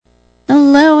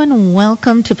and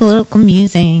welcome to Political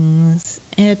Musings.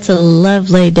 It's a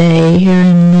lovely day here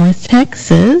in North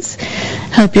Texas.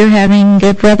 Hope you're having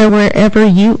good weather wherever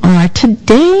you are.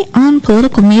 Today on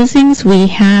Political Musings, we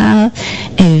have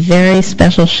a very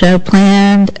special show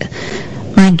planned.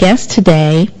 My guest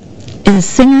today is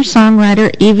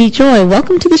singer-songwriter Evie Joy.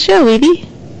 Welcome to the show, Evie.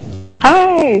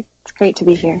 Hi, it's great to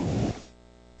be here.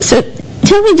 So,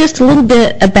 tell me just a little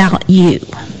bit about you.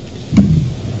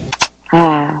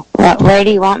 Where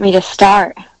do you want me to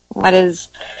start? I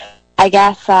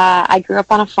grew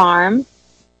up on a farm.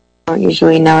 I don't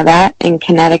usually know that, in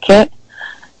Connecticut.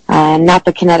 Not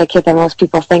the Connecticut that most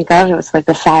people think of. It was like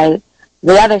the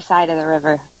other side of the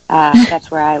river.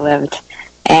 That's where I lived.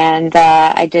 And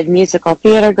I did musical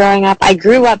theater growing up. I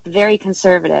grew up very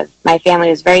conservative. My family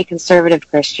was very conservative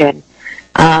Christian.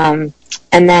 And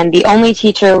then the only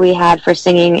teacher we had for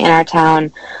singing in our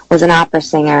town was an opera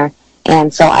singer.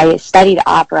 And so I studied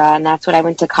opera, and that's what I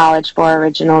went to college for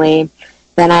originally.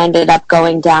 Then I ended up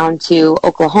going down to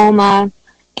Oklahoma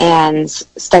and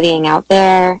studying out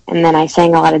there. And then I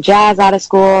sang a lot of jazz out of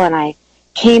school, and I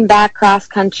came back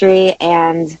cross-country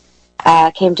and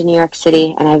came to New York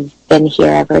City, and I've been here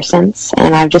ever since.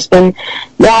 And I've just been,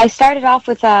 I started off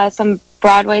with some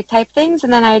Broadway-type things,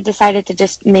 and then I decided to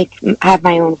just have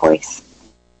my own voice.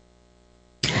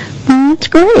 Well, that's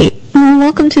great. Well,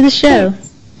 welcome to the show.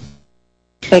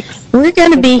 Thanks. We're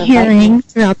going to be hearing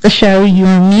throughout the show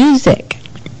your music.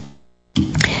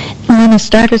 You want to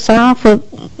start us off with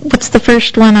what's the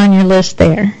first one on your list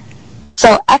there?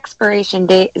 So Expiration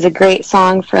Date is a great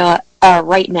song for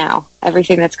right now,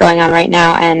 everything that's going on right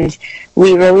now, and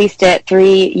we released it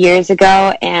 3 years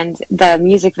ago, and the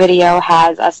music video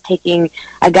has us taking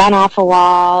a gun off a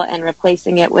wall and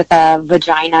replacing it with a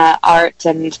vagina art,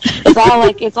 and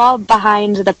it's all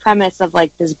behind the premise of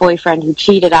like this boyfriend who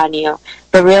cheated on you,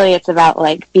 but really it's about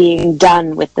like being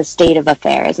done with the state of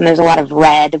affairs. And there's a lot of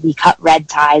red. We cut red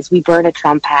ties. We burn a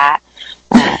Trump hat.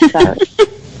 So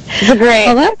it's great.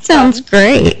 Well, that sounds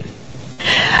great.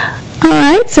 All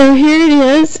right, so here it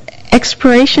is,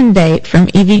 Expiration Date from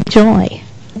Evie Joy.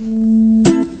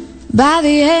 By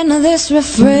the end of this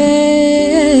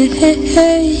refrain,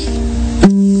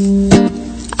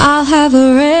 I'll have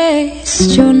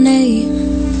erased your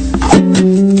name,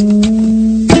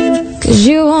 'cause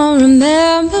you won't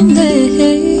remember me.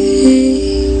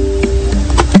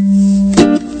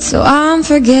 So I'm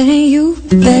forgetting you,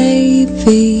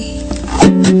 baby.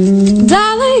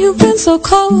 Darling, you've been so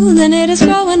cold, and it is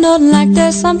growing old, like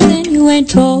there's something you ain't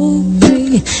told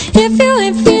me. If you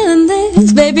ain't feeling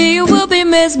this, baby, you will be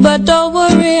missed, but don't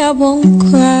worry, I won't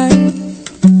cry.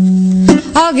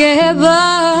 I'll get by.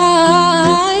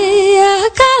 I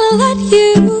gotta let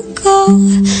you go.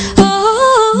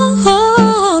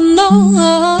 Oh, no,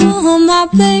 my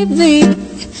baby.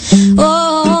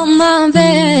 Oh, my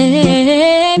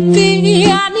baby.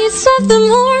 I need something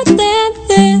more than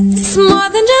this, more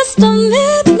than just a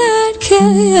midnight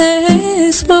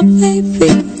kiss, my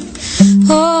baby.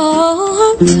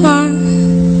 Oh, I'm tired.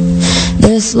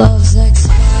 This love's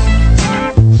expired.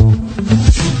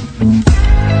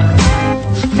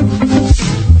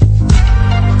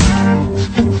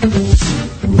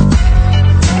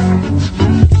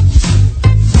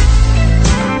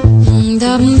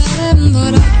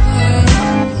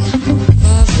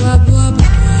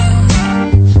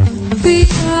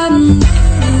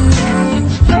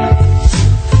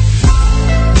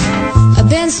 I've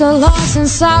been so long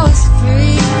since I was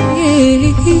free.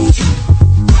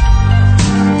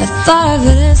 The thought of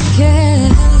it is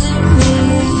killing me.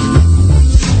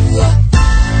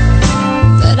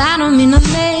 But I don't mean to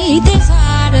make things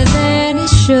harder than it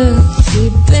should be,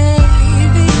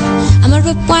 baby. I'm a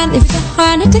rewind if you can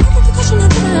find it. Take a precaution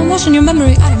that I'm washing your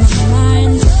memory out of my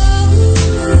mind.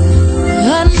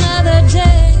 Another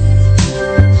day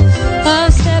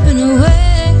I'm stepping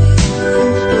away,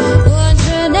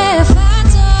 wondering if I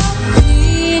don't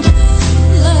need your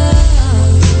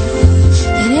love.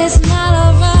 And it's not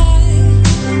alright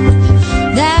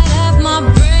that half my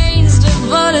brain's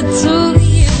devoted to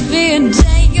you being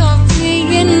day or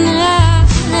being night.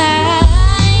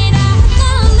 I'm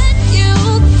gonna let you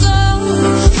go.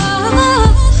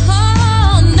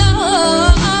 Oh, no,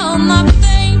 my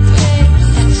baby.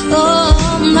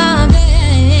 Oh, my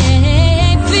baby.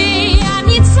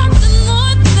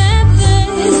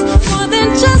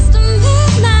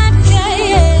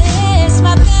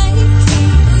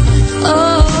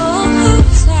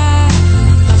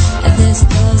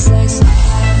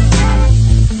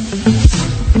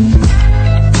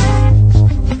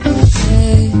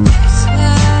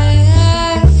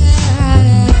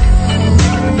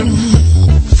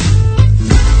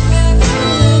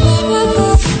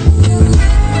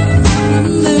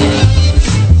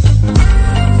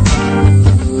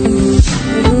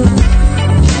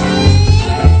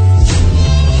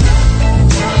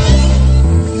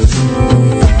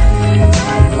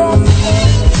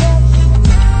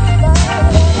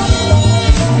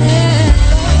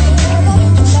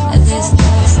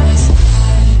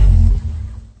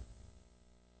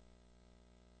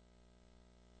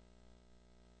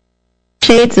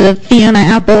 shades of Fiona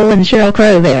Apple and Sheryl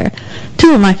Crow there.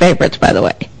 Two of my favorites, by the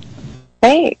way.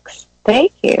 Thanks.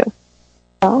 Thank you.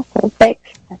 Also,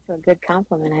 thanks. That's a good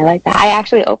compliment. I like that. I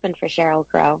actually opened for Sheryl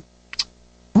Crow.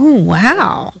 Oh,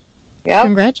 wow. Yep.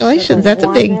 Congratulations. That's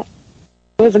a big... It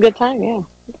was a good time, yeah.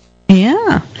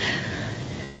 Yeah.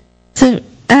 So,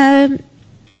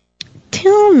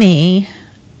 tell me,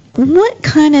 what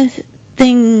kind of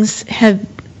things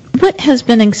what has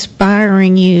been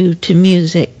inspiring you to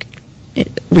music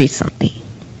recently?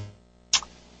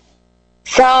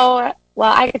 So,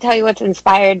 well, I could tell you what's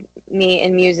inspired me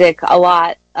in music a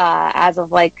lot as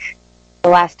of like the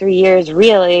last 3 years.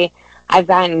 Really, I've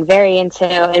gotten very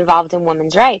involved in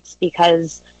women's rights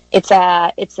because it's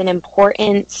an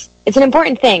important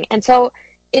thing, and so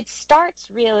it starts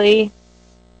really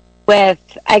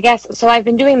with, I guess. So I've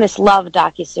been doing this Love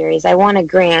docuseries. I won a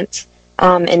grant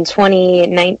in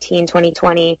 2019,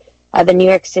 2020, the New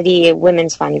York City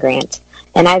Women's Fund grant,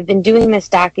 and I've been doing this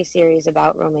docuseries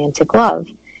about romantic love.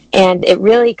 And it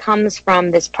really comes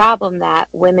from this problem that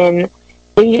women,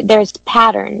 there's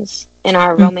patterns in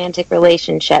our romantic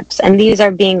relationships, and these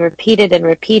are being repeated and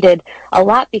repeated a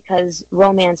lot because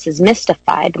romance is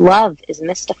mystified, love is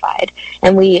mystified,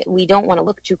 and we don't want to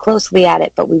look too closely at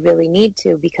it, but we really need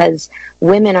to, because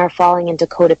women are falling into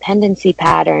codependency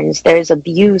patterns. There's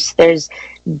abuse, there's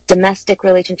domestic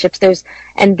relationships,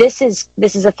 and this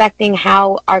is affecting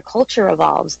how our culture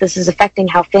evolves. This is affecting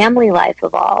how family life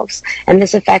evolves, and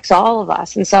this affects all of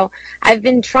us. And so I've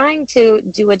been trying to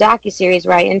do a docuseries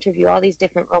where I interview all these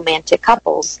different romantic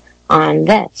couples on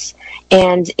this.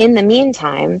 And in the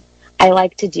meantime, I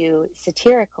like to do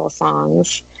satirical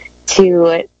songs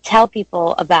to tell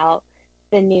people about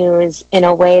the news in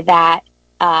a way that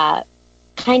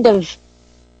kind of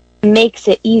makes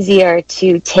it easier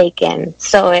to take in.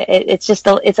 So it's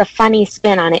a funny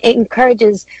spin on it. It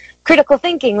encourages critical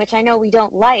thinking, which I know we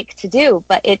don't like to do,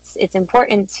 but it's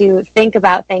important to think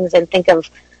about things and think of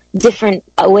different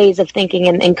ways of thinking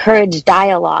and encourage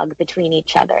dialogue between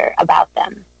each other about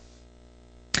them.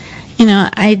 You know,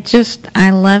 I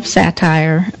love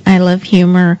satire. I love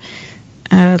humor.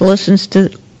 Regular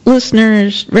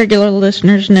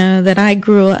listeners know that I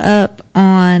grew up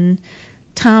on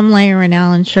Tom Lehrer and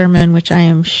Alan Sherman, which I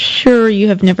am sure you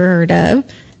have never heard of.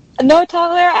 No,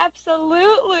 Tom Lehrer,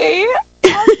 absolutely.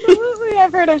 Absolutely,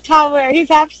 I've heard of Tom Lehrer.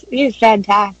 He's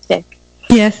fantastic.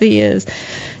 Yes, he is.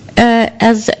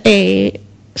 As a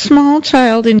small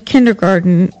child in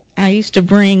kindergarten, I'd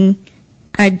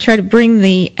try to bring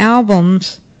the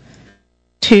albums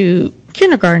to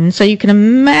kindergarten. So you can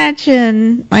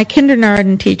imagine my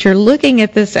kindergarten teacher looking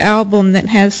at this album that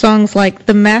has songs like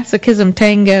The Masochism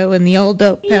Tango and The Old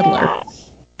Dope Peddler.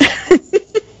 Yeah.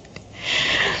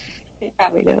 He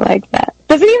probably didn't like that.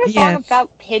 Doesn't he have a song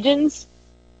about pigeons?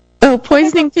 Oh,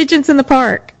 Poisoning Pigeons in the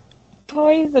Park.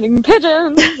 Poisoning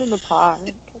pigeons in the park.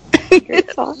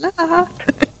 Great song.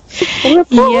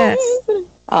 Yes.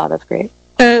 Oh, that's great.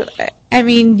 So, I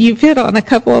mean, you've hit on a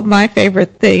couple of my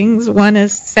favorite things. One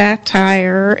is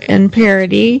satire and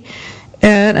parody.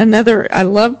 And another, I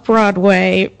love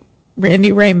Broadway.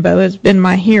 Randy Rainbow has been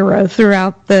my hero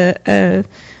throughout the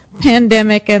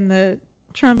pandemic and the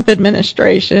Trump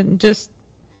administration. Just,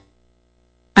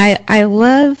 I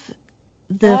love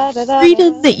the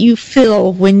freedom that you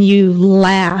feel when you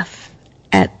laugh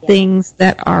at things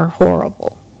that are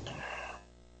horrible.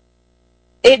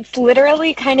 It's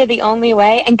literally kind of the only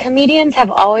way, and comedians have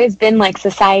always been like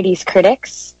society's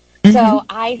critics. Mm-hmm. So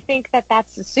I think that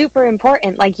that's super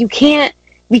important. Like we can't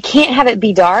have it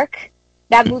be dark.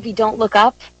 That movie Don't Look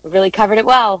Up really covered it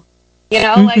well. You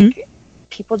know, like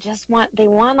people just want a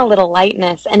little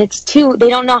lightness, and they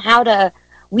don't know how to.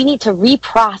 We need to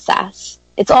reprocess.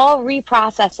 It's all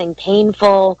reprocessing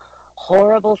painful,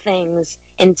 horrible things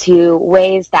into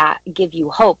ways that give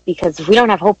you hope, because if we don't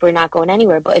have hope, we're not going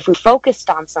anywhere. But if we're focused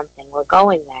on something, we're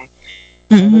going there.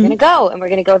 We're going to go, and we're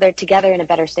going to go there together in a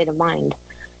better state of mind,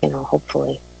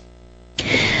 hopefully.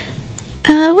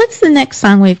 What's the next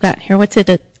song we've got here? What's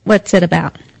it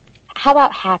about? How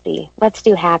about Happy? Let's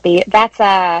do Happy. It's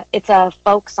a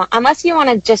folk song. Unless you want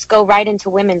to just go right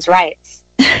into women's rights.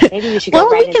 Maybe we should go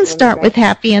right into women's rights. Well, we can start with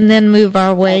Happy and then move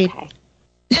our way. Okay.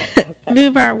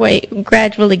 Move our way,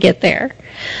 gradually get there.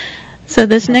 So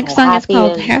this next song is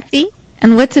called Happy,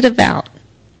 and what's it about?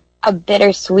 A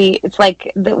bittersweet. It's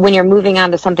like when you're moving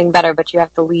on to something better, but you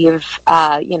have to leave,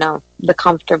 the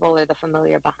comfortable or the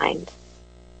familiar behind.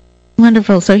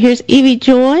 Wonderful. So here's Evie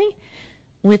Joy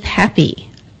with Happy.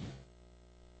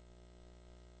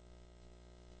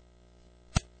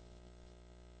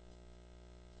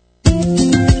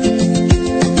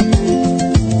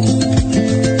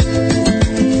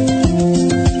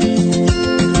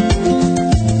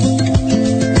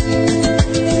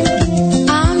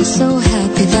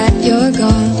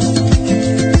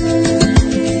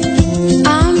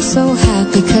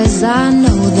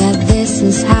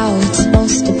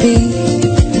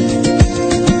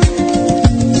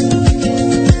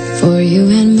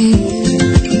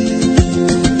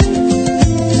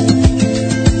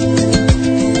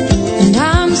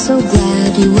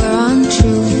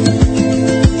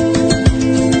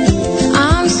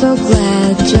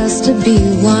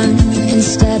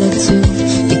 harder to,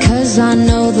 because I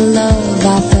know the love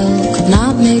I felt could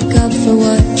not make up for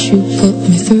what you put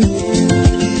me through.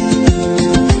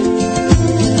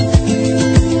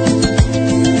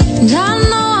 And I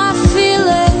know I feel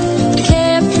it,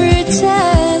 can't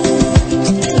pretend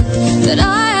that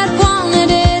I had wanted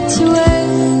it to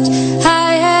end.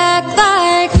 I act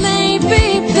like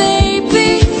maybe,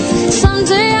 baby,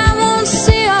 someday I won't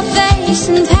see your face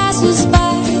and pass us by.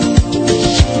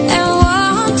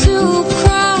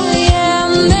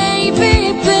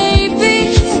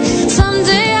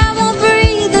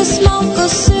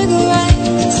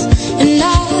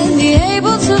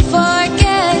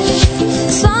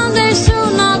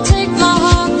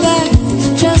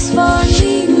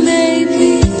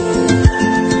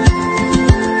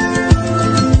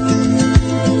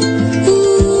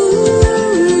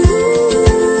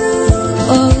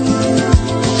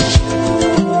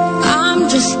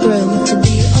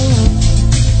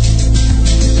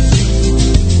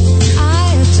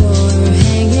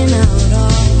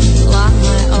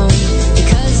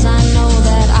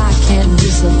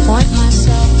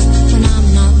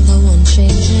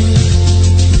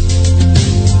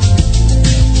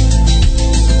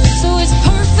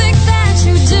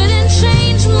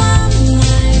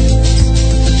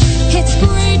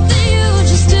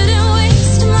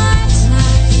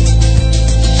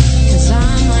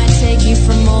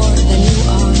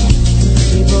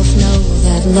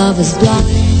 Love is blind.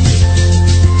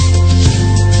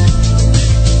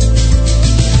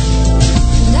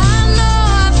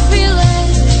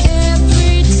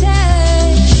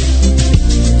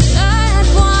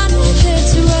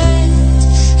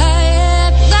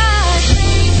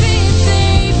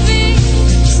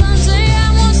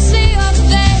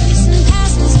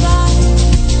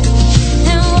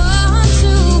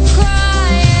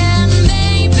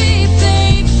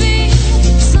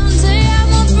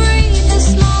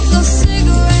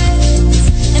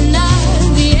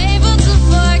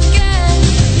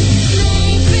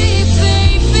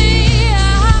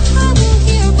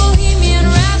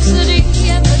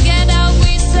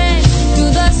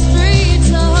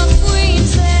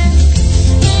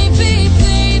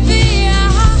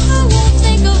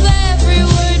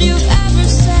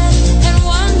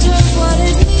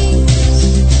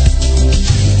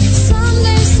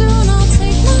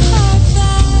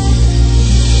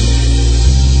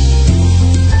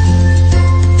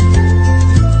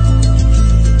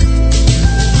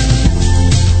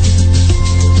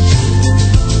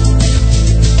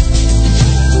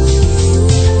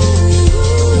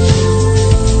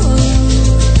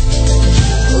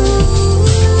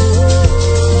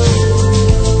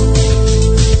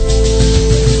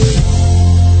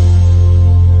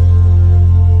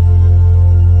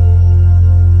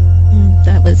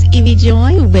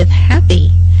 Joy with Happy.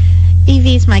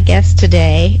 Evie's my guest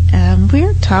today.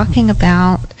 We're talking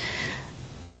about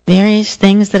various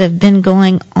things that have been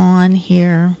going on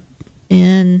here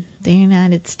in the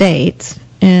United States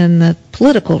in the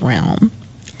political realm.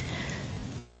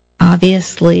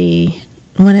 Obviously,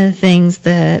 one of the things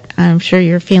that I'm sure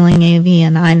you're feeling, Evie,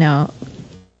 and I know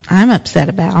I'm upset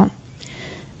about,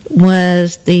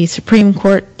 was the Supreme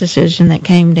Court decision that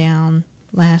came down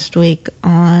last week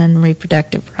on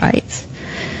reproductive rights,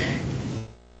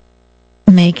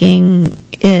 making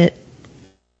it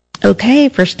okay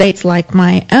for states like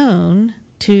my own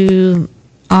to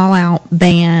all-out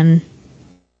ban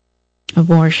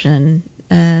abortion,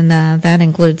 and that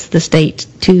includes the state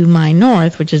to my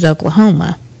north, which is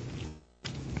Oklahoma.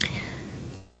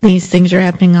 These things are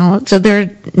happening all, so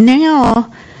they're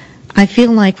now, I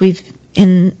feel like we've,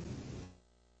 in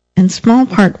small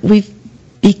part, we've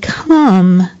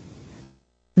become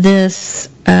this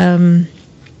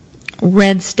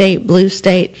red state, blue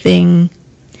state thing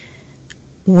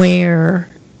where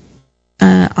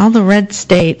all the red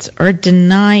states are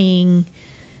denying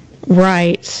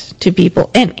rights to people.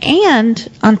 And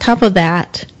on top of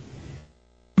that,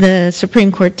 the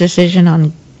Supreme Court decision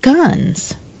on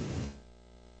guns.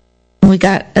 We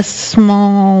got a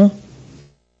small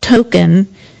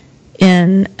token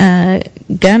in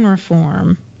gun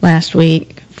reform last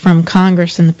week from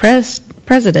Congress and the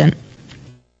president,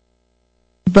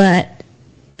 but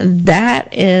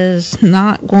that is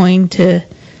not going to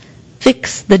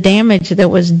fix the damage that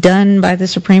was done by the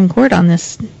Supreme Court on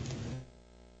this.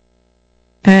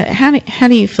 How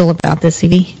do you feel about this,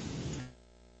 Evie?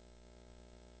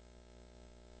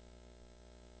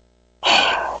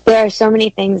 There are so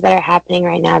many things that are happening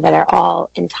right now that are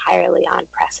all entirely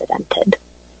unprecedented.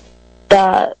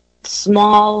 The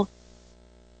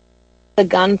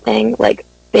gun thing, like,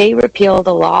 they repealed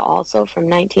a law also from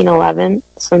 1911,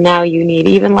 so now you need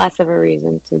even less of a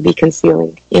reason to be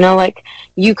concealing. Like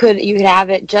you could have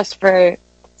it just for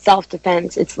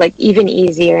self-defense. It's like even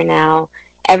easier now.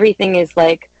 Everything is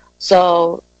like,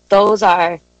 so those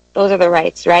are the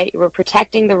rights, right? We're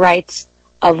protecting the rights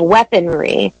of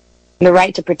weaponry, the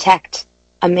right to protect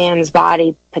a man's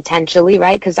body potentially,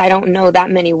 right? Because I don't know that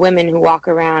many women who walk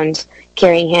around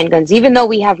carrying handguns, even though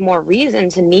we have more reason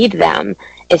to need them,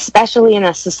 especially in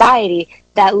a society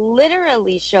that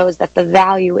literally shows that the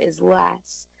value is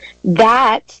less.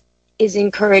 That is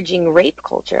encouraging rape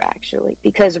culture, actually,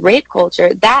 because rape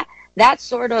culture, that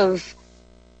sort of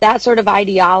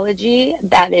ideology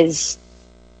that is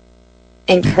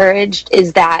encouraged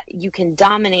is that you can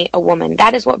dominate a woman.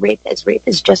 That is what rape is. Rape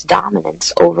is just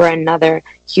dominance over another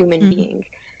human being.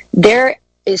 There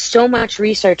is so much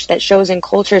research that shows in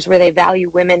cultures where they value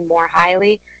women more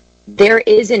highly, there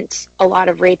isn't a lot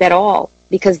of rape at all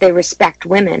because they respect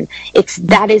women.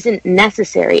 That isn't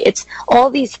necessary. It's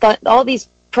all these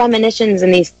premonitions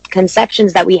and these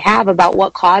conceptions that we have about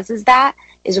what causes that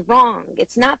is wrong.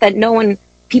 It's not that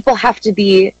people have to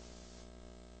be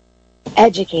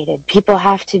educated. People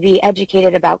have to be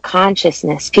educated about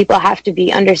consciousness. People have to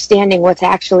be understanding what's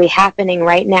actually happening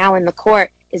right now in the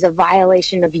court is a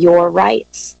violation of your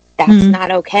rights. That's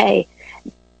not okay.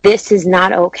 This is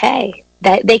not okay.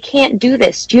 That they can't do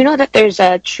this. Do you know that there's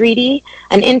a treaty,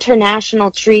 an international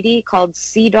treaty called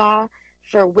CEDAW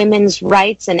for women's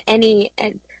rights? And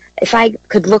if I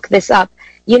could look this up,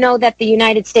 you know that the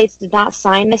United States did not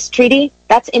sign this treaty?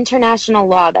 That's international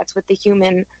law. That's what the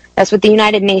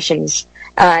United Nations.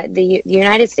 The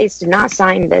United States did not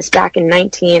sign this back in I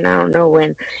don't know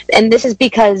when. And this is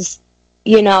because,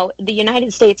 the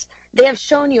United States, they have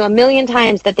shown you a million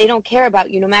times that they don't care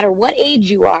about you no matter what age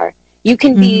you are. You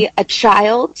can be a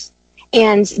child,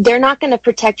 and they're not going to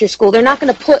protect your school. They're not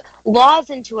going to put laws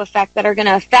into effect that are going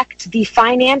to affect the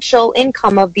financial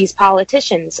income of these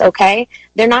politicians, okay?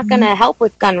 They're not going to help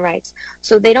with gun rights.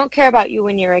 So they don't care about you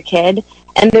when you're a kid.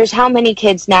 And there's how many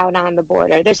kids now on the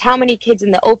border? There's how many kids in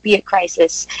the opiate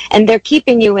crisis? And they're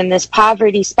keeping you in this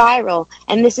poverty spiral.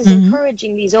 And this is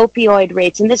encouraging these opioid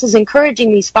rates. And this is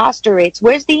encouraging these foster rates.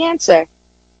 Where's the answer?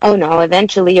 Oh, no,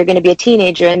 eventually you're going to be a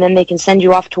teenager, and then they can send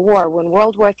you off to war when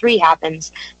World War III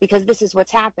happens, because this is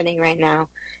what's happening right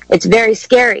now. It's very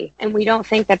scary, and we don't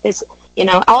think that this,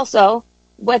 also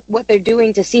what they're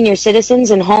doing to senior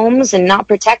citizens in homes and not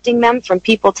protecting them from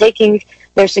people taking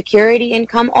their security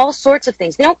income, all sorts of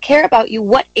things. They don't care about you,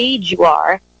 what age you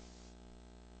are.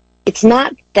 It's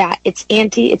not that. It's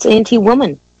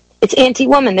anti-woman. It's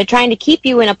anti-woman. They're trying to keep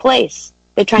you in a place.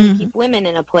 They're trying to keep women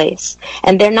in a place,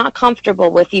 and they're not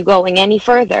comfortable with you going any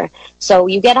further. So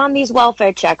you get on these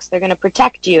welfare checks. They're going to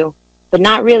protect you, but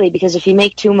not really, because if you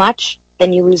make too much,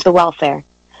 then you lose the welfare.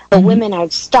 But women are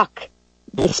stuck.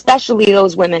 Especially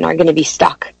those women are going to be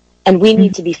stuck, and we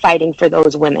need to be fighting for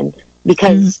those women,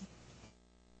 because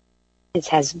it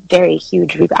has very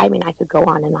huge. I mean, I could go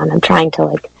on and on. I'm trying to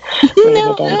rein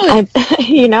it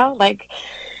in.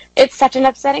 It's such an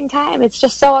upsetting time. It's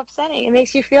just so upsetting. It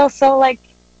makes you feel so I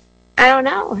don't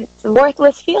know. It's a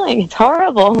worthless feeling. It's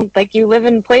horrible. Like you live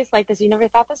in a place like this, you never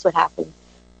thought this would happen.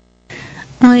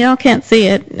 Well, y'all can't see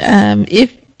it.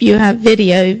 If you have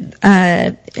video,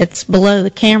 it's below the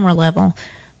camera level.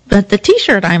 But the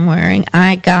T-shirt I'm wearing,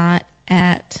 I got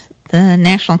at the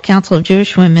National Council of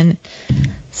Jewish Women's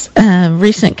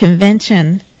recent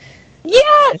convention.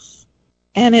 Yes!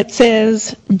 And it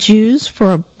says, Jews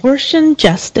for Abortion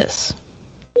Justice.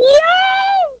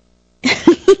 Yay!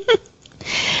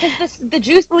 Because the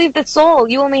Jews believe that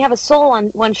you only have a soul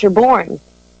once you're born.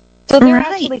 So they're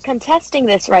actually contesting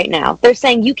this right now. They're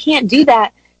saying you can't do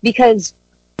that because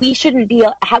we shouldn't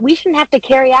have to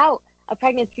carry out a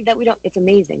pregnancy that we don't. It's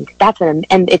amazing.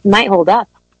 And it might hold up.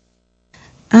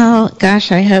 Oh,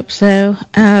 gosh, I hope so.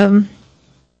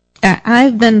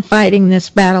 I've been fighting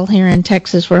this battle here in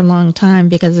Texas for a long time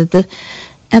because at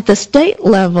the state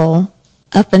level,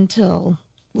 up until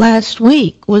last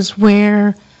week, was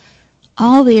where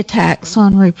all the attacks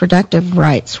on reproductive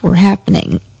rights were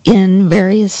happening in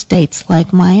various states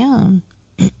like my own.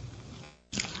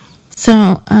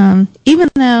 So even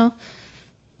though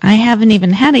I haven't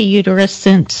even had a uterus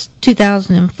since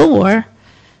 2004,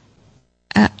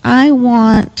 I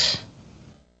want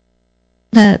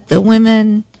the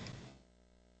women,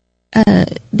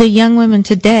 the young women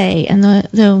today and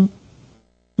the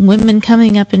women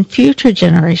coming up in future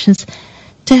generations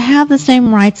to have the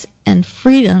same rights and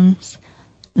freedoms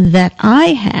that I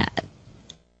had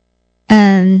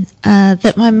and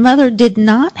that my mother did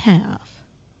not have.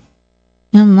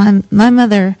 My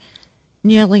mother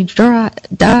nearly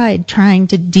died trying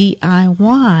to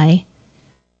DIY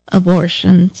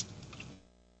abortions.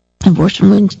 Abortion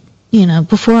wounds,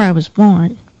 before I was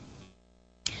born.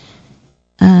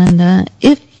 And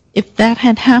if that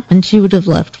had happened, she would have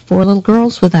left 4 little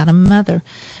girls without a mother.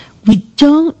 We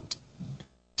don't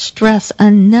stress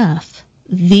enough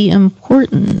the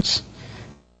importance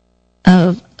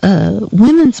of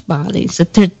women's bodies,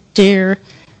 that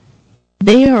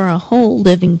they are a whole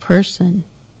living person,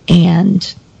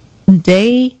 and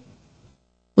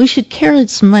we should care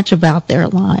as much about their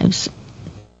lives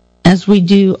as we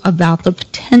do about the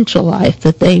potential life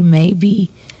that they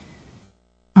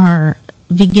are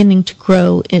beginning to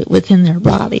grow within their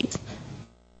bodies.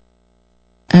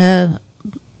 But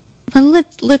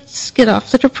let's get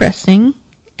off the depressing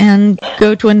and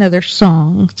go to another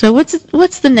song. So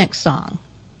what's the next song?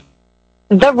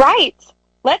 The Right.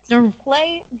 Let's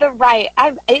play The Right.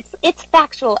 It's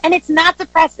factual and it's not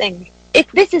depressing.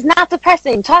 This is not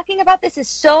depressing. Talking about this is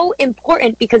so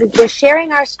important because we're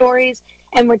sharing our stories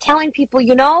and we're telling people,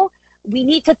 we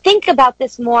need to think about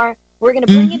this more. We're going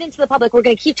to bring it into the public. We're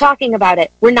going to keep talking about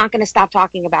it. We're not going to stop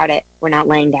talking about it. We're not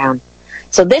laying down.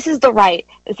 So this is The Right.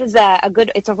 This is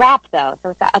it's a rap though, so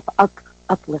it's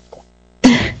uplifting.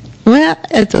 Well,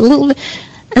 it's a little bit,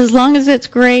 as long as it's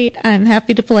great, I'm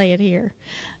happy to play it here.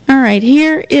 All right,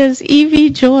 here is Evie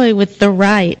Joy with The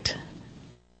Right.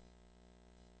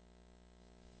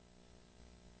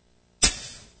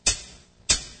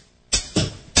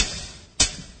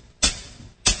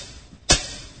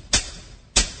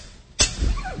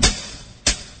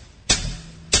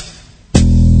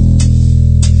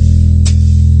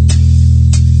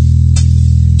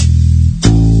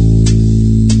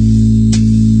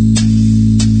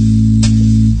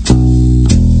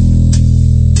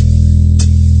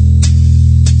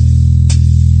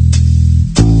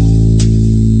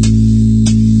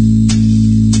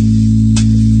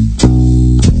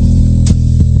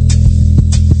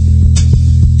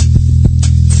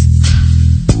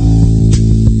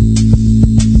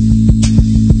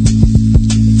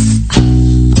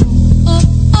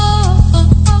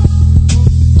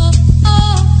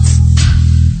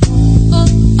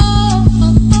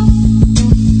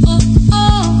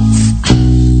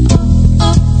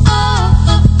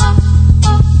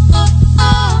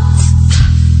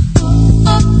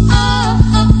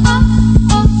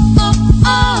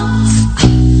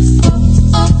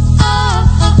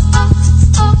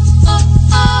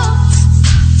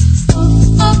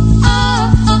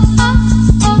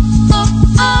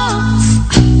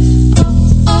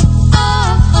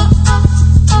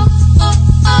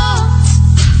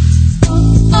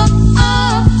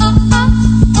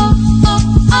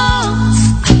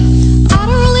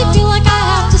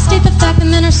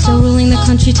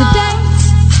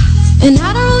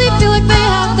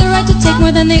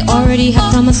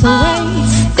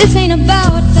 This ain't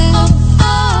about that,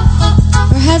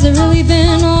 or has it really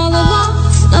been all along?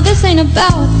 No, this ain't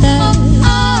about that.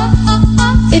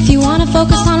 If you wanna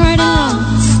focus on right and wrong,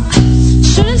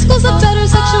 shouldn't schools have better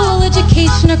sexual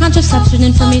education or contraception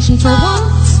information for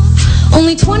once?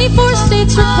 Only 24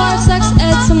 states require sex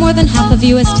ed, so more than half of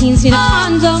U.S. teens need a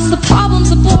condom. The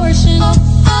problem's abortion.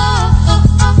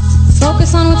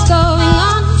 Focus on what's going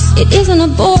on. It is an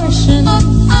abortion.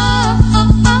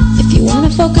 If you wanna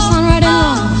focus on right and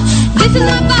wrong, this is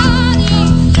my body,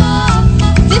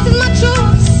 this is my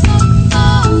choice,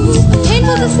 a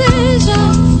painful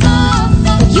decision,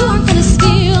 but you aren't gonna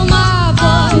steal my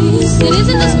voice. It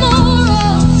isn't just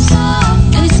morals,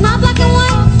 and it's not black and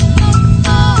white.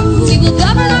 We will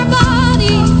govern our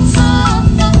bodies,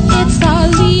 it's our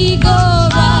legal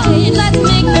right. Let's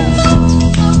make the fight.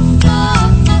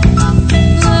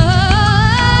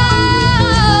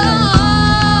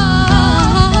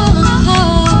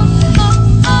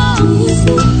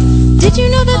 Did you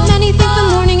know that many think the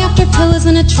morning after pill is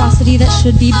an atrocity that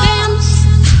should be banned?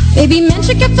 Maybe men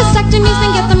should get vasectomies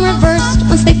and get them reversed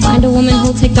once they find a woman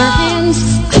who'll take their hands.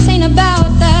 This ain't about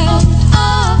that.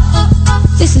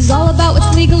 This is all about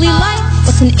what's legally life,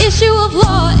 what's an issue of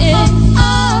law is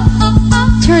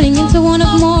turning into one of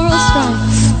moral strife.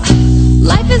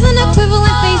 Life is an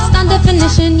equivalent based on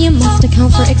definition. You must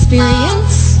account for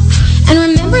experience. And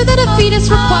remember that a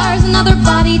fetus requires another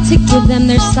body to give them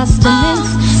their sustenance.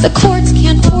 The courts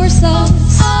can't force us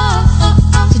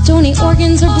to donate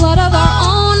organs or blood of our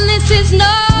own. This is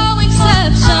no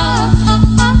exception.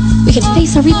 We can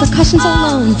face our repercussions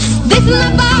alone. This is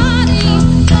my body,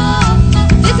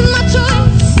 this is my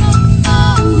choice,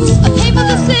 a painful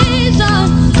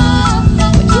decision,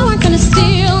 but you aren't gonna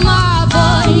steal my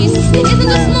voice. It isn't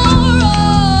just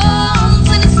morals,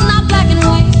 and it's not black and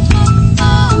white.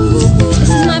 This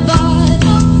is my body.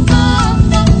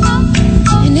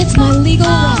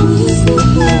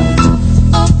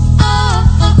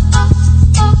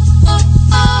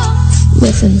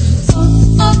 Listen.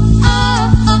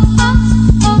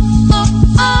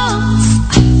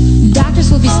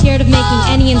 Doctors will be scared of making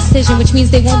any incision, which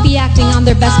means they won't be acting on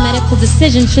their best medical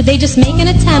decision should they just make an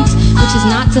attempt, which is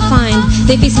not defined.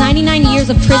 They face 99 years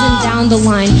of prison down the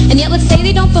line, and yet let's say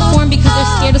they don't perform because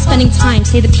they're scared of spending time.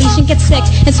 Say the patient gets sick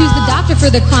and sues the doctor for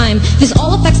the crime. This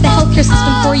all affects the healthcare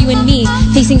system for you and me,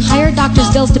 facing higher doctors'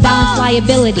 bills to balance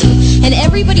liability. And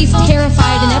everybody's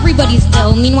terrified and everybody's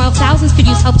ill. Meanwhile, thousands could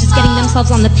use help just getting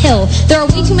themselves on the pill. There are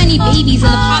way too many babies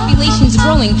and the population's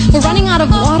growing. We're running out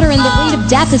of water and the rate of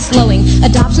death is slowing.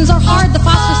 Adoptions are hard, the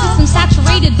foster system's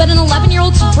saturated, but an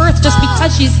 11-year-old's birth just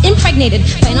because she's impregnated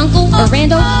by an uncle or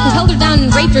rando who held her down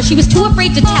and raped her. She was too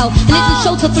afraid to tell, and it didn't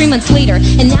show till 3 months later.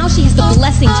 And now she has the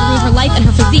blessing to ruin her life and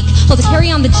her physique, while to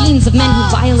carry on the genes of men who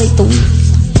violate the weak.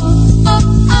 I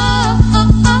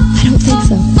don't think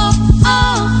so.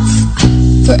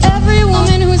 For every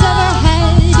woman who's ever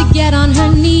had to get on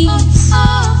her knees,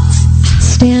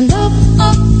 stand up.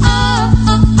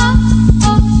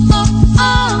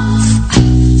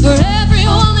 For every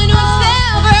woman who's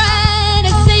ever had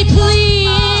to say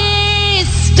please,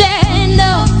 stand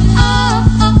up.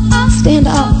 Stand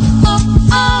up.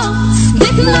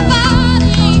 This is my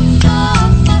body.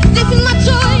 This is my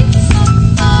choice.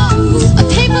 A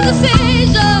painful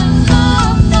decision.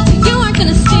 You aren't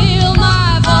gonna steal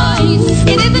my voice.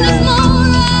 It isn't as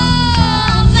moral,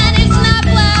 and it's not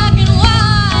black and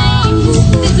white.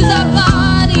 This is our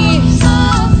bodies,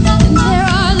 and there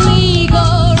are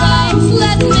legal rights.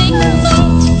 Let's make the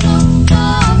fight. Oh,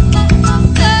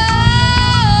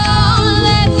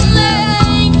 let's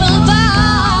make the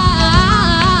fight.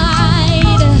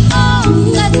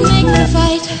 Let's make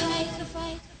the fight.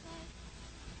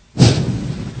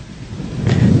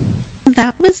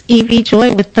 That was Evie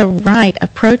Joy with The Right, a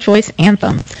pro-choice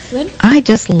anthem. Good. I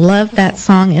just love that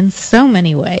song in so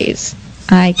many ways.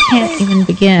 I can't even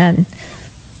begin.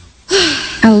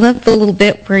 I love the little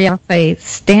bit where y'all say,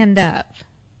 stand up.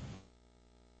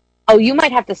 Oh, you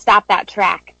might have to stop that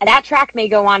track. That track may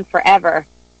go on forever,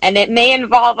 and it may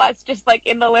involve us just like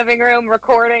in the living room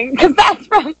recording, because that's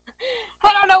from,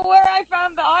 I don't know where I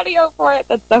found the audio for it.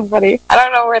 That's so funny. I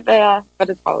don't know where they are, but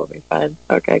it's probably fun.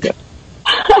 Okay, good.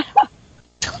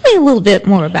 Tell me a little bit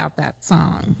more about that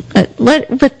song.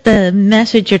 What the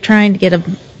message you're trying to get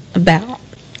about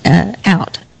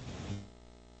out?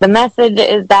 The message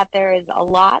is that there is a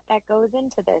lot that goes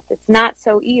into this. It's not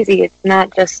so easy. It's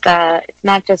not just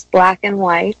black and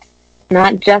white.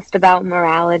 Not just about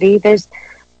morality. There's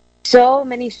so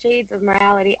many shades of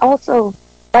morality. Also,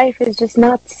 life is just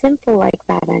not simple like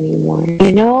that anymore,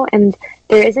 you know? And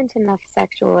there isn't enough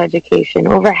sexual education.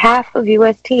 Over half of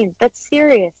U.S. teens, that's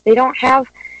serious. They don't have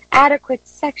adequate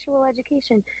sexual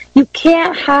education. You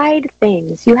can't hide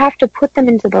things. You have to put them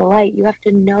into the light. You have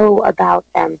to know about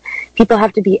them. People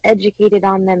have to be educated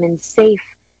on them in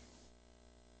safe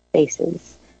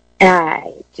spaces.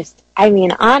 And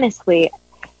honestly,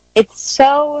 it's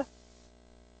so...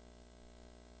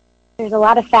 There's a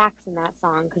lot of facts in that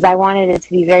song because I wanted it to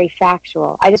be very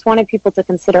factual. I just wanted people to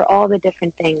consider all the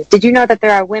different things. Did you know that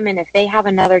there are women, if they have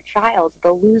another child,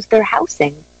 they'll lose their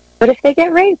housing? What if they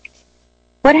get raped?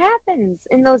 What happens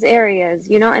in those areas,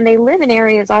 you know? And they live in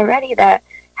areas already that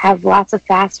have lots of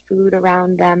fast food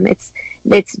around them. It's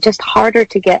just harder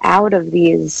to get out of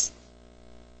these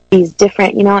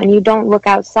different, you know, and you don't look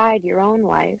outside your own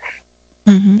life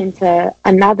into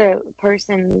another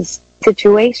person's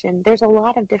situation. There's a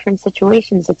lot of different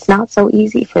situations. It's not so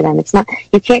easy for them. It's not,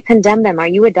 you can't condemn them. Are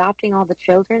you adopting all the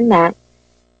children that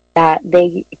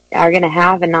they are going to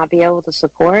have and not be able to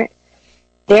support?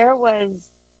 There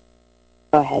was,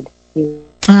 go ahead.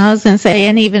 I was going to say,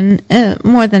 and even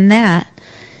more than that,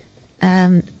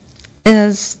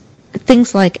 is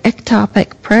things like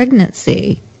ectopic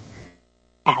pregnancy.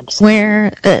 Absolutely.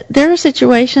 Where there are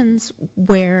situations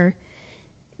where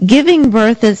giving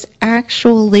birth is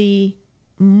actually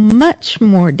much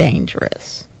more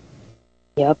dangerous.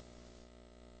 Yep.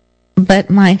 But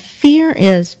my fear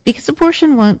is, because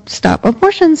abortion won't stop,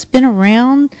 abortion's been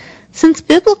around since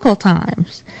biblical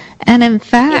times. And in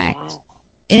fact,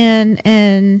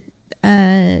 in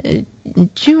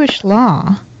Jewish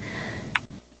law,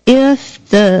 if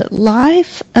the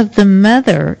life of the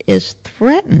mother is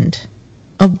threatened,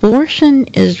 abortion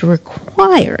is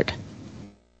required.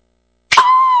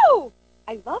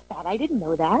 I love that. I didn't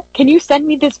know that. Can you send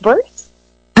me this verse?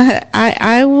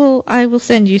 I will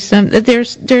send you some.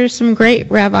 There's some great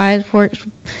rabbis for it.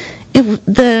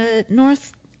 The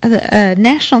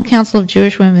National Council of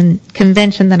Jewish Women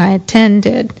convention that I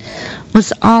attended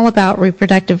was all about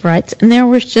reproductive rights, and there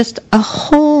was just a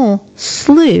whole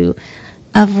slew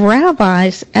of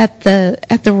rabbis at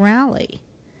the rally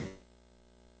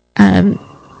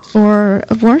for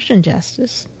abortion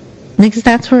justice, because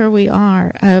that's where we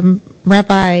are.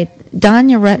 Rabbi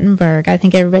Danya Ruttenberg, I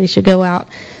think everybody should go out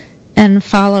and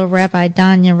follow Rabbi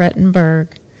Danya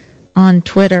Ruttenberg on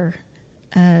Twitter,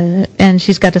 and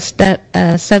she's got a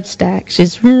Substack.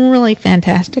 She's really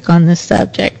fantastic on this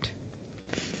subject.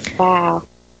 Wow.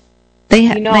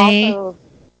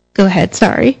 Go ahead,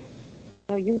 sorry.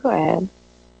 No, you go ahead.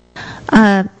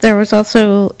 There was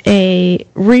also a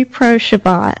Repro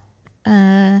Shabbat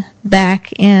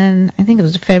back in, I think it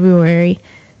was February,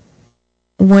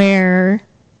 where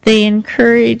they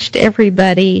encouraged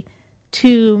everybody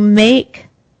to make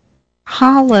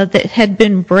challah that had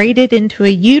been braided into a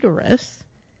uterus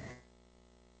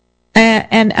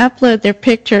and upload their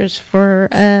pictures for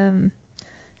a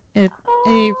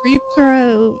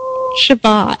Repro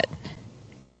Shabbat.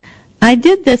 I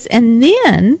did this, and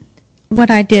then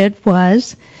what I did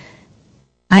was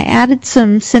I added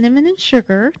some cinnamon and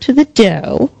sugar to the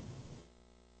dough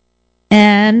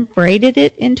and braided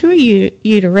it into a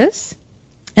uterus,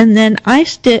 and then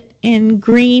iced it in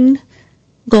green,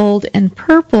 gold, and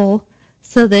purple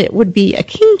so that it would be a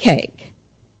king cake.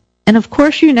 And of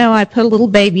course, I put a little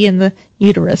baby in the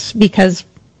uterus because,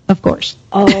 of course.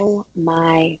 Oh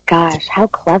my gosh, how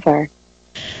clever.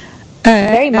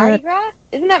 Very Mardi Gras?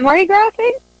 Isn't that Mardi Gras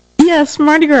thing? Yes,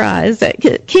 Mardi Gras is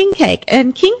king cake.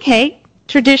 And king cake,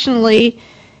 traditionally,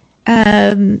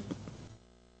 in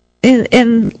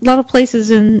a lot of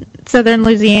places in southern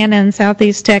Louisiana and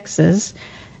southeast Texas,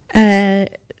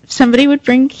 somebody would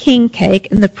bring king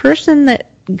cake, and the person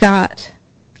that got,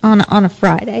 on a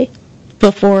Friday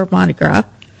before Mardi Gras,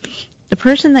 the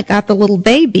person that got the little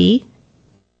baby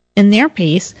in their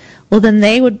piece, well, then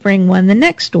they would bring one the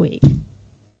next week.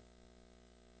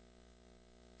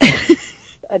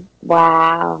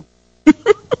 Wow.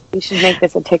 You should make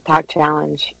this a TikTok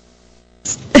challenge.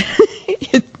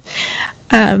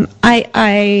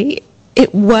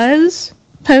 It was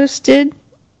posted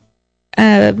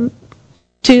to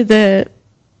the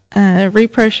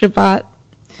Repro Shabbat,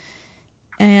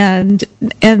 and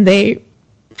they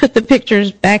put the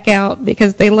pictures back out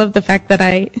because they love the fact that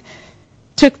I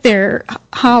took their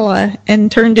challah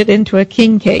and turned it into a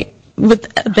king cake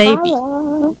with a baby.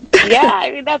 Yeah,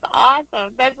 I mean, that's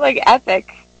awesome. That's like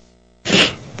epic.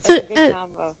 That's a good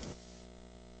combo.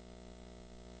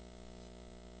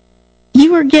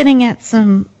 You were getting at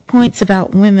some points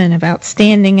about women, about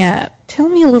standing up. Tell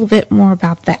me a little bit more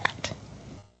about that.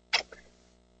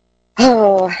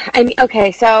 Oh, I mean,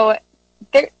 okay, so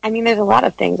there's a lot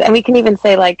of things. And we can even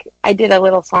say, like, I did a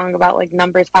little song about, like,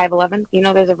 Numbers 5:11.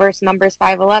 There's a verse, Numbers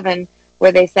 5:11,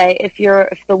 where they say, if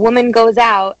the woman goes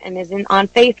out and is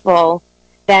unfaithful,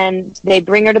 then they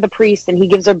bring her to the priest, and he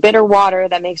gives her bitter water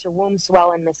that makes her womb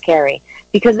swell and miscarry.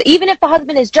 Because even if the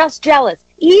husband is just jealous,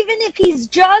 even if he's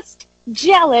just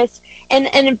jealous,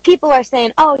 and people are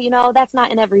saying, oh, that's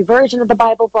not in every version of the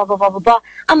Bible, blah, blah, blah, blah, blah.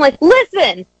 I'm like,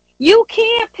 listen, you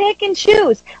can't pick and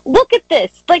choose. Look at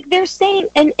this. Like, they're saying,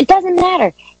 and it doesn't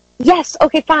matter. Yes,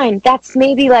 okay, fine. That's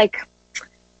maybe, like,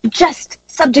 just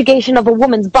subjugation of a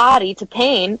woman's body to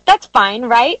pain. That's fine,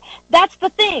 right? That's the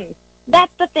thing.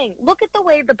 That's the thing. Look at the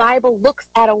way the Bible looks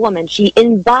at a woman. She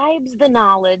imbibes the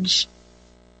knowledge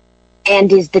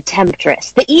and is the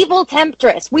temptress, the evil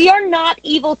temptress. We are not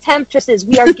evil temptresses.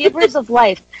 We are givers of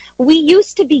life. We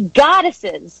used to be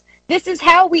goddesses. This is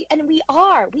how we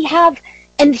are. We have,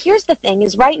 and here's the thing,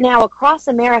 is right now across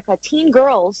America, teen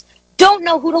girls don't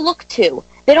know who to look to.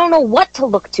 They don't know what to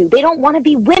look to. They don't want to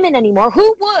be women anymore.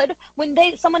 Who would when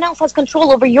someone else has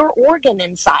control over your organ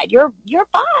inside, your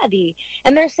body?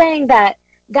 And they're saying that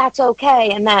that's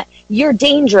okay and that you're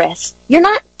dangerous. You're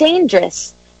not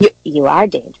dangerous. You are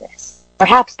dangerous.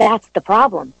 Perhaps that's the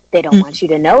problem. They don't want you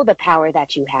to know the power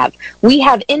that you have. We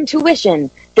have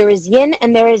intuition. There is yin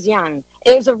and there is yang.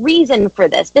 There's a reason for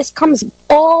this. This comes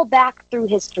all back through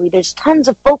history. There's tons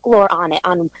of folklore on it,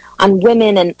 on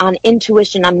women and on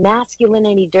intuition, on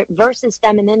masculinity versus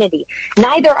femininity.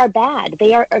 Neither are bad.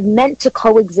 They are meant to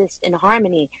coexist in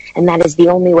harmony, and that is the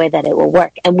only way that it will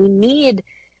work. And we need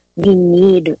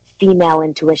female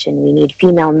intuition. We need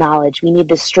female knowledge. We need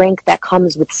the strength that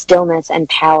comes with stillness and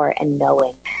power and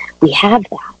knowing. We have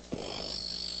that.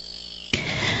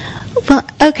 Well,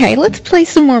 okay, let's play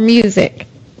some more music.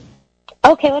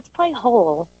 Okay, let's play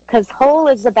Whole, because Whole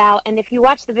is about, and if you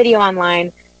watch the video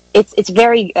online, it's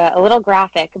very, a little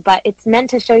graphic, but it's meant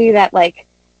to show you that, like,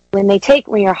 when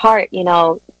your heart,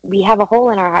 we have a hole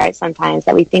in our heart sometimes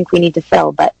that we think we need to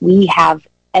fill, but we have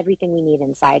everything we need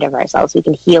inside of ourselves. We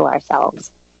can heal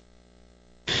ourselves.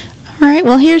 All right,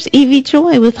 well, here's Evie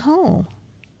Joy with Whole.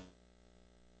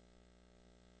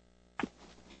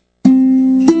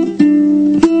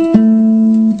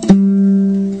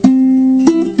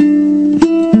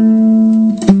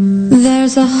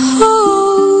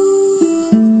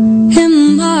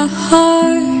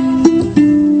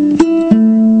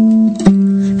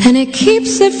 and it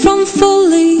keeps it from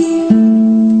fully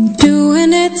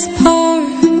doing its part.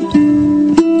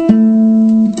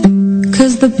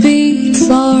 'Cause the beat's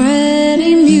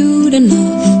already mute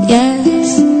enough,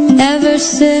 yes, ever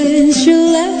since you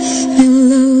left me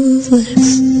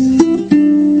loveless.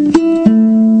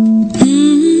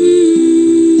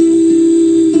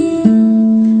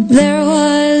 There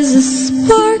was a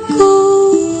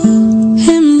sparkle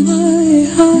in my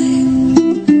eye,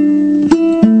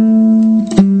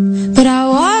 but I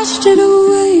washed it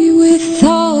away with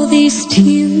all these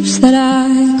tears that I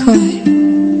cried.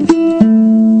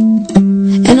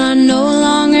 And I no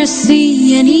longer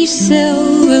see any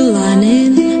silver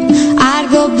lining. I'd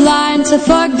go blind to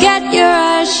forget your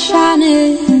eyes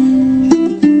shining.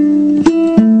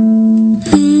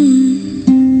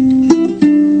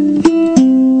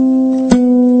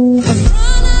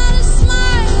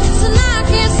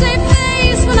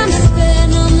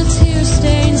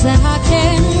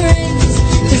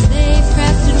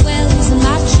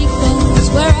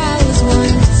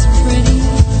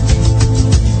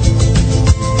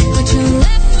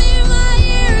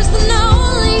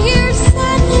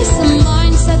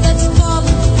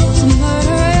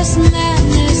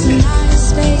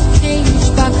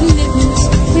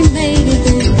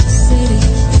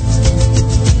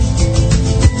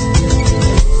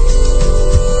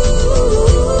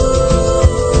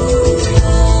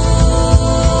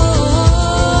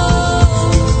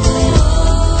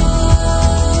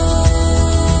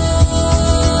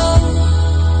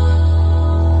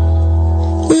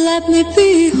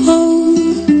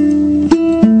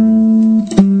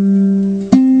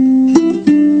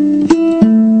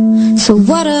 So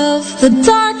what of the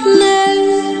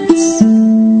darkness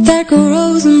that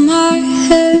grows in my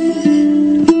head?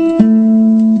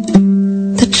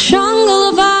 The jungle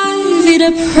of ivy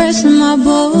depressing my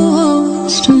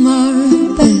bones to my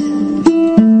bed.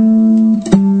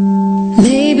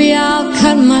 Maybe I'll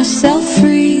cut myself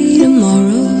free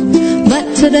tomorrow, but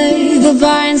today the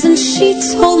vines and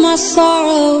sheets hold my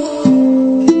sorrow.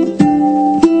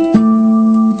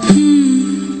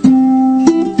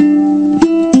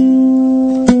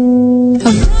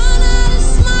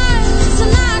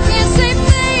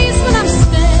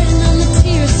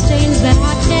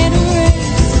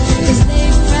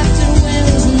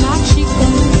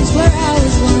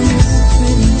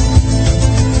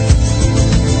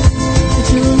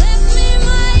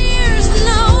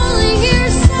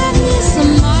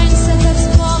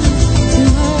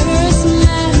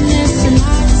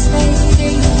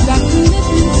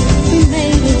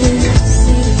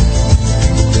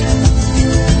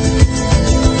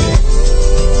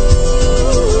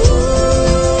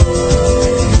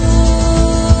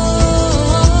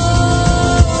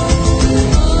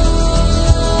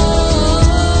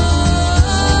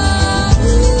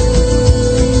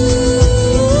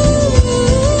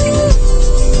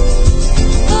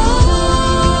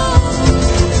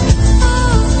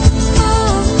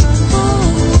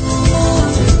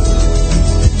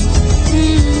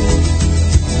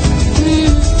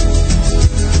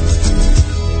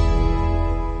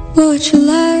 What you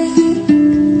like?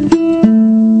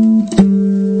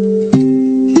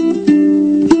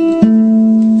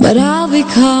 But I'll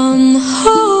become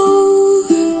whole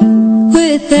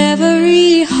with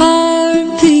every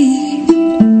heartbeat,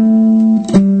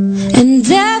 and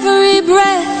every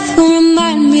breath will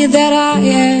remind me that I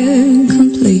am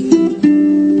complete.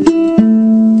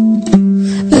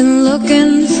 Been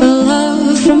looking for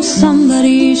love from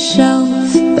somebody's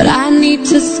shelf, but I need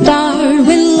to start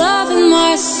with loving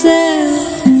myself.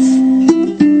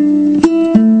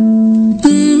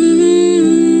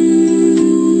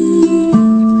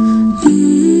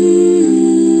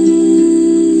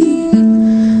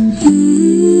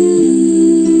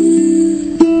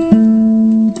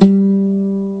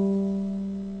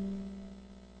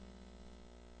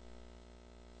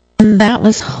 That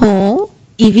was Whole,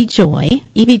 Evie Joy.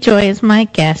 Evie Joy is my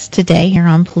guest today here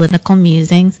on Political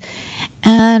Musings,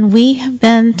 and we have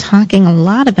been talking a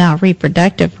lot about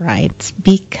reproductive rights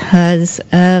because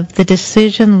of the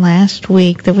decision last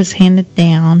week that was handed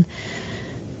down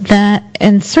that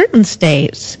in certain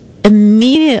states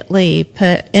immediately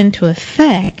put into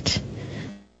effect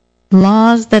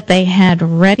laws that they had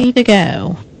ready to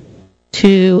go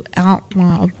to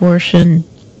outlaw abortion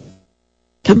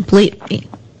completely.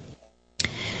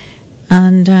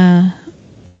 And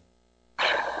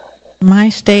my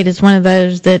state is one of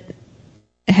those that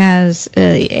has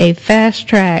a fast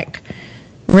track,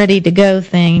 ready to go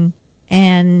thing.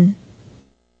 And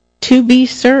to be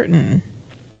certain,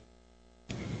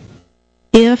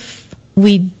 if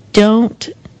we don't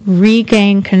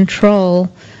regain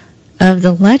control of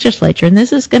the legislature, and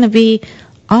this is going to be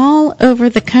all over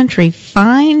the country.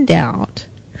 Find out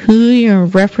who your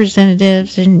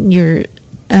representatives and your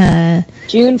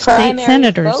June state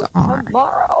senators are.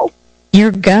 Tomorrow.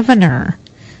 Your governor.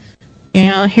 You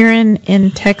know, here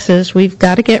in Texas, we've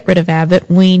got to get rid of Abbott.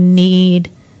 We need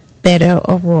Beto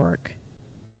O'Rourke.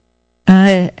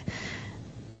 Now,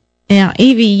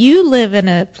 Evie, you live in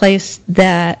a place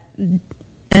that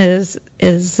is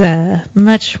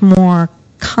much more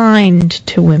kind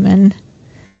to women.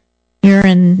 You're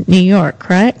in New York,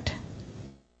 correct?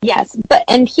 Yes,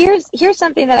 and here's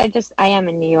something that I am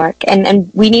in New York, and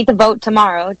we need to vote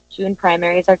tomorrow. June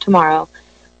primaries are tomorrow.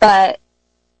 But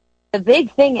the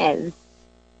big thing is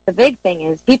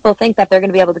people think that they're going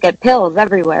to be able to get pills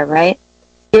everywhere, right?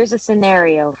 Here's a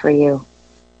scenario for you.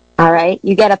 All right?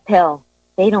 You get a pill.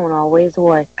 They don't always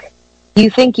work. You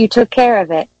think you took care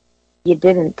of it. You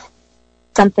didn't.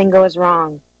 Something goes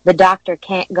wrong. The doctor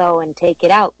can't go and take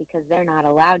it out because they're not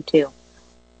allowed to.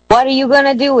 What are you going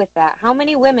to do with that? How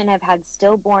many women have had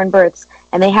stillborn births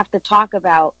and they have to talk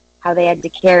about how they had to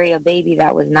carry a baby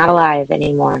that was not alive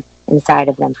anymore inside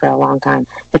of them for a long time?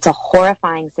 It's a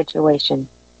horrifying situation.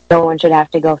 No one should have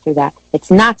to go through that.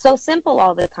 It's not so simple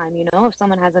all the time, you know, if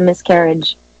someone has a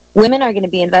miscarriage. Women are going to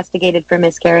be investigated for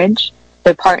miscarriage.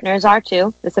 Their partners are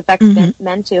too. This affects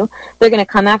men too. They're going to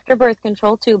come after birth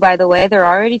control too, by the way. They're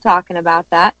already talking about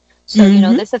that. So, you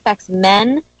know, this affects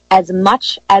men as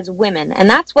much as women. And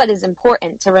that's what is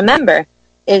important to remember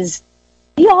is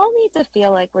we all need to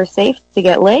feel like we're safe to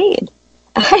get laid.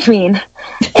 I mean,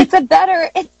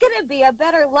 it's going to be a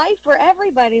better life for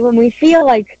everybody when we feel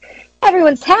like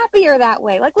everyone's happier that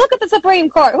way. Like, look at the Supreme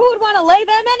Court. Who would want to lay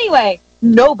them anyway?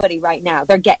 Nobody right now.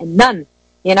 They're getting none.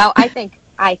 You know, I think,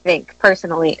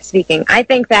 personally speaking, I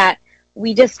think that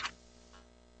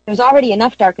there's already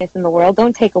enough darkness in the world.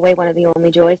 Don't take away one of the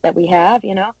only joys that we have,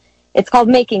 you know. It's called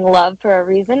making love for a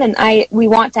reason, and we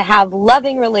want to have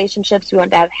loving relationships. We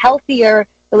want to have healthier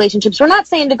relationships. We're not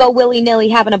saying to go willy-nilly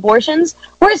having abortions.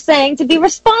 We're saying to be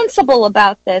responsible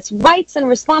about this. Rights and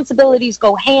responsibilities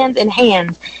go hand in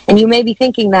hand. And you may be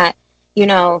thinking that, you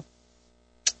know,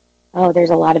 oh,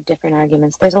 there's a lot of different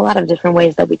arguments. There's a lot of different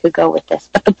ways that we could go with this.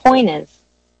 But the point is,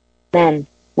 men,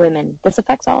 women, this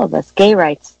affects all of us. Gay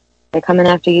rights, they're coming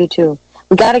after you too.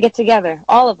 We got to get together.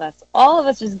 All of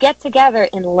us just get together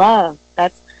in love.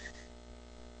 That's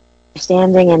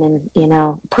understanding and, you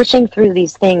know, pushing through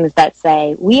these things that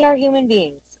say, we are human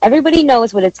beings. Everybody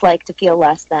knows what it's like to feel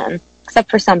less than, except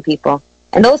for some people.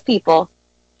 And those people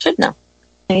should know.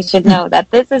 They should know that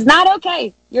this is not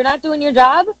okay. You're not doing your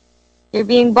job. You're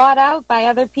being bought out by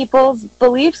other people's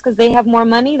beliefs because they have more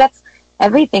money. That's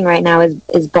everything right now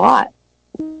is bought.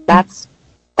 That's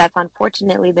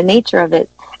unfortunately the nature of it.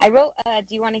 I wrote,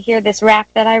 do you want to hear this rap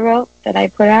that I wrote, that I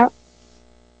put out?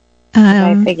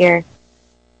 I figure.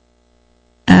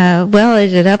 Well,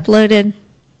 is it uploaded?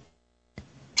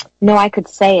 No, I could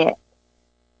say it.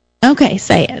 Okay,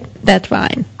 say it. That's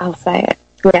fine. I'll say it.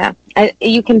 Yeah.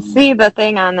 You can see the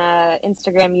thing on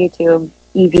Instagram, YouTube,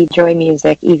 EVIE Joy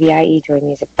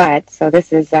Music. But, so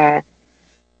this is,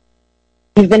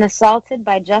 you've been assaulted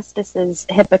by justice's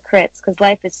hypocrites. Because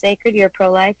life is sacred, you're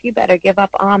pro-life, you better give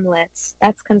up omelets.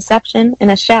 That's conception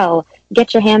in a shell.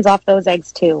 Get your hands off those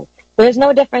eggs, too. There's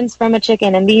no difference from a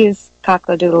chicken in these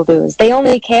cock-a-doodle-doos. They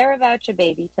only care about your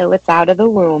baby till it's out of the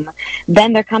womb.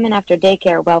 Then they're coming after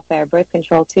daycare, welfare, birth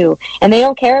control, too. And they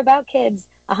don't care about kids.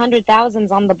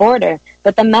 100,000's on the border,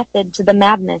 but the method to the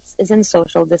madness is in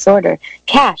social disorder.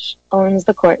 Cash owns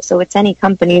the court, so it's any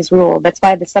company's rule. That's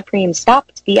why the Supreme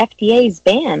stopped the FDA's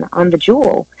ban on the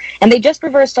Juul. And they just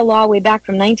reversed a law way back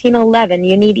from 1911.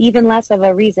 You need even less of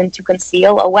a reason to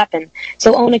conceal a weapon.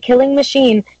 So own a killing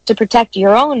machine to protect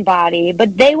your own body,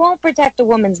 but they won't protect a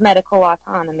woman's medical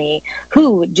autonomy.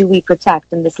 Who do we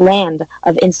protect in this land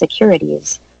of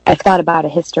insecurities? I've thought about a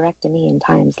hysterectomy in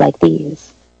times like these.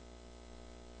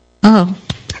 Oh.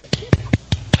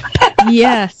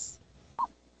 Yes.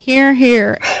 Hear,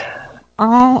 hear.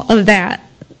 All of that.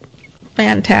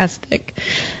 Fantastic.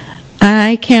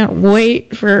 I can't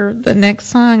wait for the next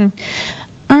song.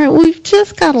 All right, we've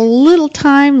just got a little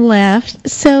time left.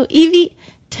 So, Evie,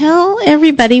 tell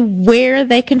everybody where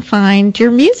they can find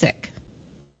your music.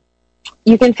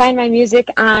 You can find my music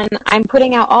I'm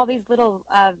putting out all these little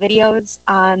videos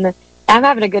I'm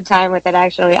having a good time with it,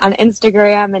 actually, on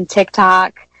Instagram and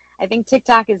TikTok. I think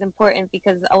TikTok is important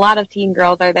because a lot of teen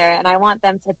girls are there, and I want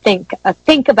them to think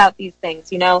about these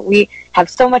things. You know, we have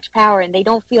so much power, and they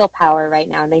don't feel power right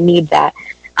now, and they need that.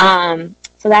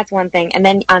 So that's one thing. And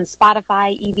then on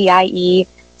Spotify, EVIE,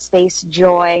 space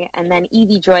joy, and then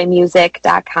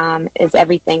evjoymusic.com is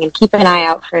everything. And keep an eye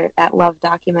out for that Love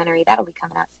documentary. That'll be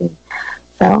coming out soon.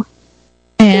 So.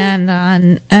 And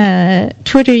on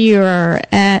Twitter, you are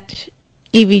at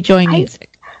evjoymusic.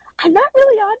 I'm not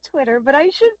really on Twitter, but I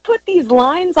should put these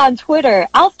lines on Twitter.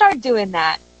 I'll start doing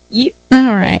that.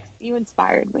 All right. You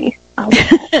inspired me.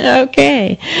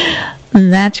 Okay.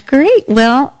 That's great.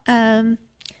 Well,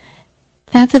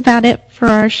 that's about it for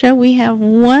our show. We have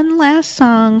one last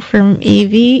song from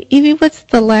Evie. Evie, what's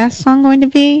the last song going to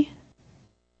be?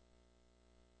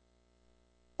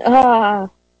 What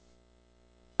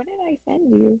did I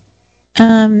send you?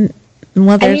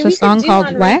 Well, there's a song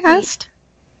called Last.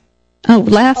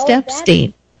 Last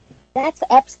Epstein. That's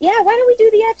Epstein. Yeah, why don't we do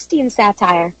the Epstein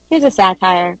satire? Here's a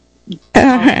satire. All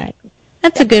right.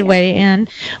 That's a good way to end.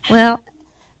 Well,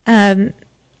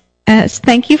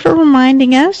 thank you for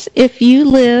reminding us. If you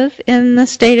live in the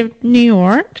state of New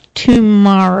York,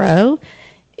 tomorrow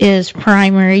is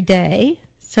primary day.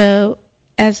 So,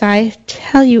 as I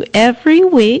tell you every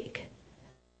week,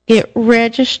 get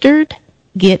registered,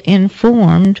 get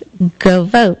informed, go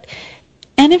vote.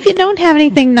 And if you don't have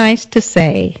anything nice to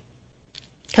say,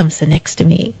 come sit next to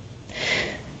me.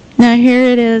 Now here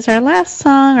it is, our last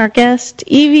song, our guest,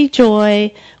 Evie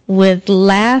Joy, with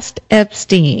Last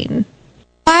Epstein.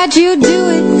 Why'd you do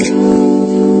it?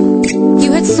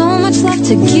 You had so much left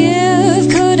to give,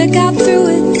 could have got through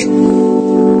it.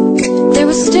 There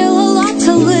was still a lot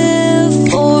to live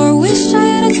for. Wish I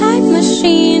had a time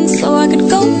machine so I could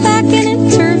go back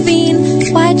and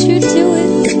intervene. Why'd you do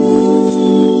it?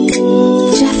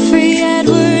 Jeffrey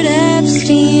Edward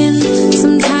Epstein.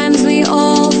 Sometimes we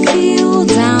all feel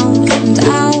down and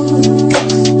out,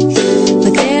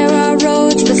 but there are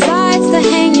roads besides the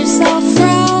hang yourself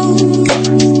route.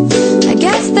 I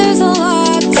guess there's a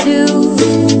lot to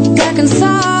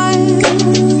reconcile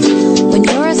when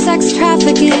you're a sex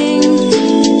trafficking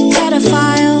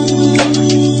pedophile.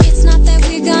 It's not that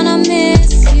we're gonna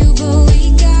miss you, but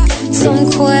we got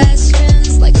some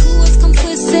questions, like who was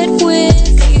complicit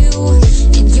with you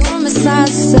in your massage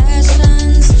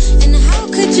sessions, and how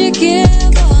could you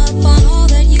give up on all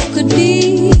that you could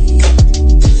be?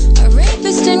 A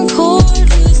rapist in court,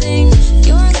 losing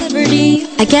your liberty.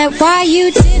 I get why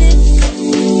you did it,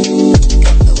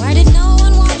 but why did no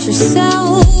one watch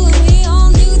yourself? We all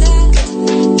knew that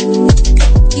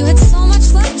you had so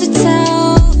much left to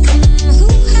tell. Who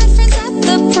had friends at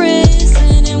the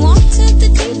prison and wanted the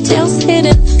details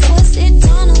hidden? Was it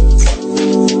Donald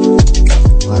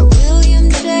or William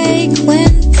J.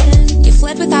 Clinton? You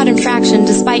fled without infraction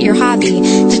despite your hobby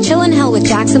to chill in hell with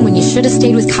Jackson when you should have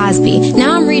stayed with Cosby.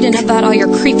 Now I'm reading about all your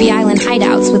creepy island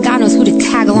hideouts with God knows who to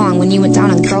tag along when you went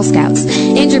down on Girl Scouts.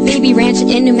 And your baby ranch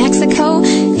in New Mexico.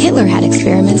 Hitler had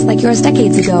experiments like yours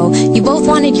decades ago. You both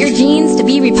wanted your genes to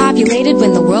be repopulated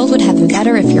when the world would have been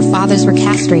better if your fathers were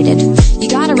castrated. You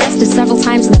got arrested several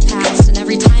times in the past, and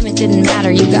every time it didn't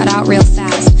matter, you got out real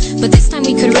fast. But this time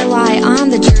we could rely on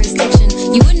the jurisdiction.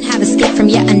 You wouldn't have escaped from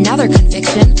yet another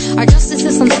conviction. Our justice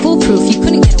system's foolproof, you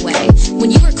couldn't get away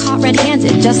when you were caught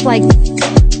red-handed, just like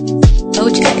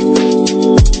OJ.